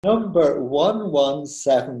Number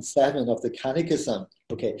 1177 of the Catechism,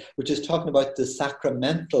 okay, which is talking about the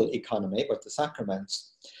sacramental economy, or the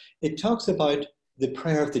sacraments. It talks about the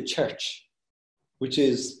prayer of the church, which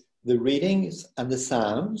is the readings and the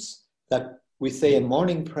psalms that we say in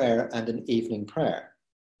morning prayer and in evening prayer.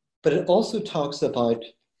 But it also talks about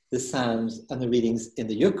the psalms and the readings in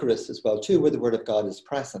the Eucharist as well, too, where the Word of God is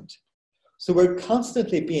present. So we're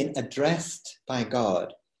constantly being addressed by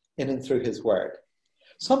God in and through His Word.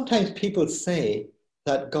 Sometimes people say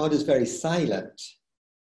that God is very silent.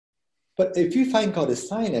 But if you find God is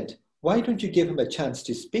silent, why don't you give Him a chance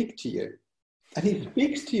to speak to you? And He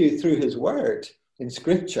speaks to you through His Word in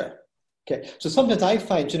Scripture. Okay, so sometimes I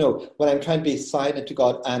find, when I'm trying to be silent to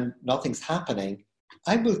God and nothing's happening,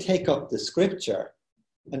 I will take up the Scripture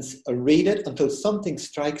and read it until something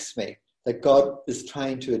strikes me that God is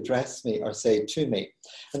trying to address me or say to me.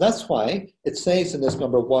 And that's why it says in this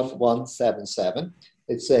number 1177,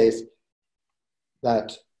 it says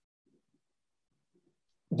that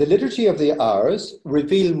the liturgy of the hours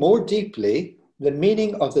reveal more deeply the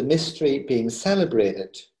meaning of the mystery being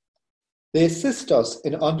celebrated. They assist us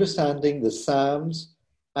in understanding the Psalms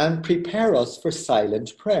and prepare us for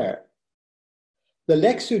silent prayer. The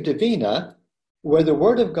Lectio Divina, where the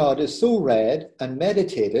Word of God is so read and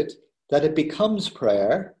meditated that it becomes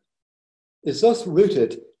prayer, is thus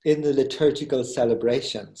rooted in the liturgical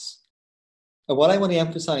celebrations. And what I want to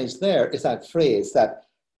emphasize there is that phrase, that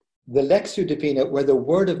the Lectio Divina, where the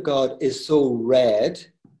Word of God is so read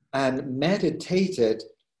and meditated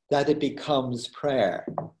that it becomes prayer.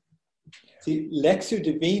 See, Lectio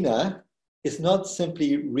Divina is not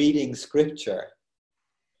simply reading Scripture.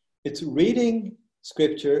 It's reading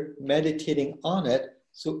Scripture, meditating on it,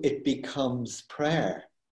 so it becomes prayer,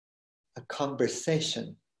 a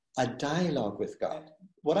conversation, a dialogue with God.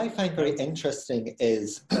 What I find very interesting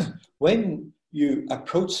is when you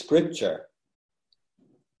approach Scripture,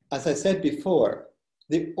 as I said before,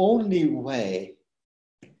 the only way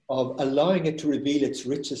of allowing it to reveal its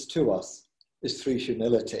riches to us is through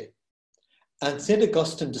humility. And St.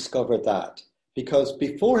 Augustine discovered that because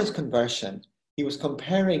before his conversion, he was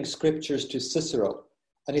comparing Scriptures to Cicero,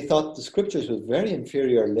 and he thought the Scriptures was very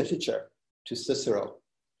inferior literature to Cicero.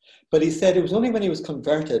 But he said it was only when he was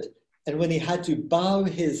converted and when he had to bow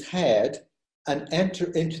his head and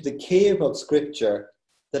enter into the cave of Scripture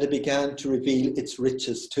that it began to reveal its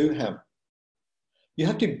riches to him. You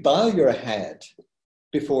have to bow your head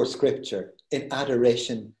before Scripture in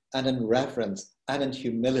adoration and in reverence and in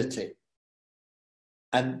humility.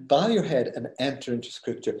 And bow your head and enter into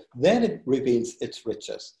Scripture. Then it reveals its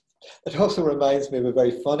riches. It also reminds me of a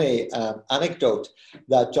very funny anecdote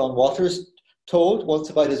that John Waters told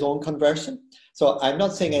once about his own conversion. So I'm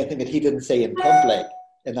not saying anything that he didn't say in public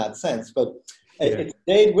in that sense, but it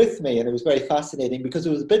stayed with me, and it was very fascinating because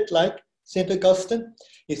it was a bit like St. Augustine.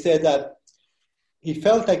 He said that he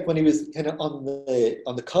felt like when he was kind of on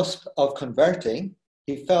the cusp of converting,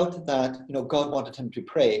 he felt that God wanted him to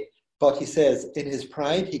pray, but he says in his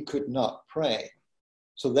pride he could not pray.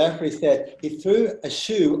 So therefore he said he threw a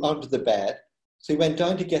shoe under the bed. So he went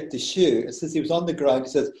down to get the shoe, and since he was on the ground,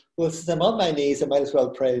 he says, well, since I'm on my knees, I might as well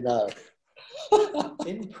pray now.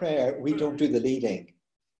 In prayer, we don't do the leading.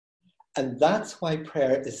 And that's why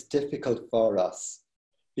prayer is difficult for us,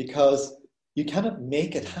 because you cannot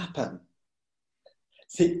make it happen.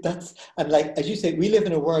 See, as you say, we live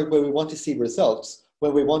in a world where we want to see results,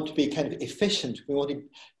 where we want to be kind of efficient. We want to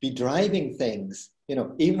be driving things.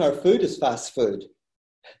 Even our food is fast food.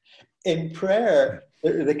 In prayer,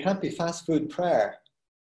 there can't be fast food prayer.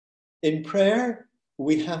 In prayer,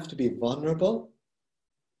 we have to be vulnerable.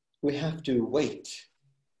 We have to wait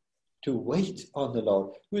on the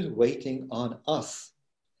Lord, who is waiting on us.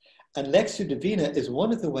 And Lectio Divina is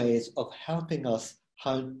one of the ways of helping us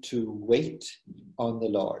how to wait on the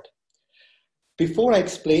Lord. Before I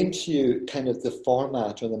explain to you kind of the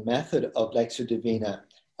format or the method of Lectio Divina,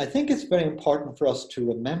 I think it's very important for us to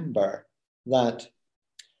remember that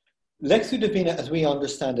Lectio Divina, as we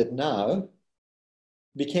understand it now,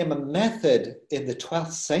 became a method in the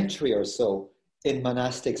 12th century or so in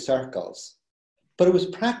monastic circles. But it was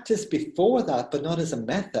practiced before that, but not as a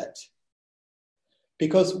method.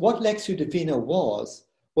 Because what Lectio Divina was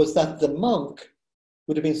that the monk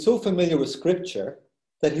would have been so familiar with Scripture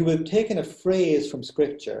that he would have taken a phrase from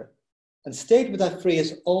Scripture and stayed with that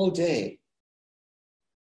phrase all day.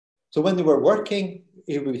 So when they were working,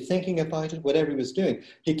 he would be thinking about it, whatever he was doing.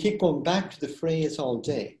 He'd keep going back to the phrase all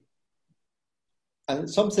day. And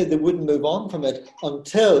some said they wouldn't move on from it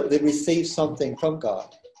until they received something from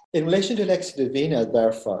God. In relation to Lectio Divina,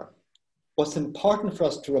 therefore, what's important for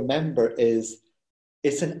us to remember is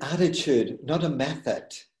it's an attitude, not a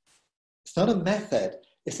method. It's not a method,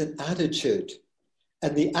 it's an attitude.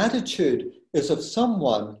 And the attitude is of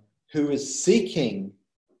someone who is seeking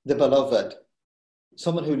the beloved,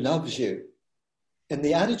 someone who loves you. And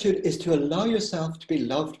the attitude is to allow yourself to be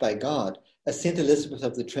loved by God, as St. Elizabeth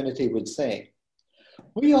of the Trinity would say.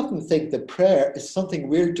 We often think that prayer is something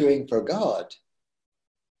we're doing for God.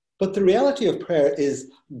 But the reality of prayer is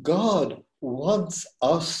God wants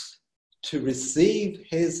us to receive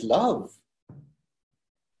his love.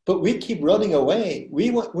 But we keep running away.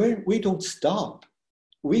 We don't stop.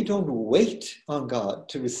 We don't wait on God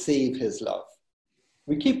to receive his love.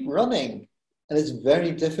 We keep running, and it's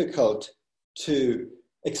very difficult to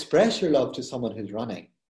express your love to someone who's running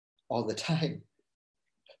all the time.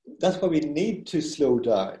 That's why we need to slow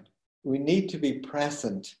down. We need to be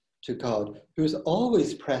present to God, who's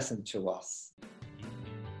always present to us.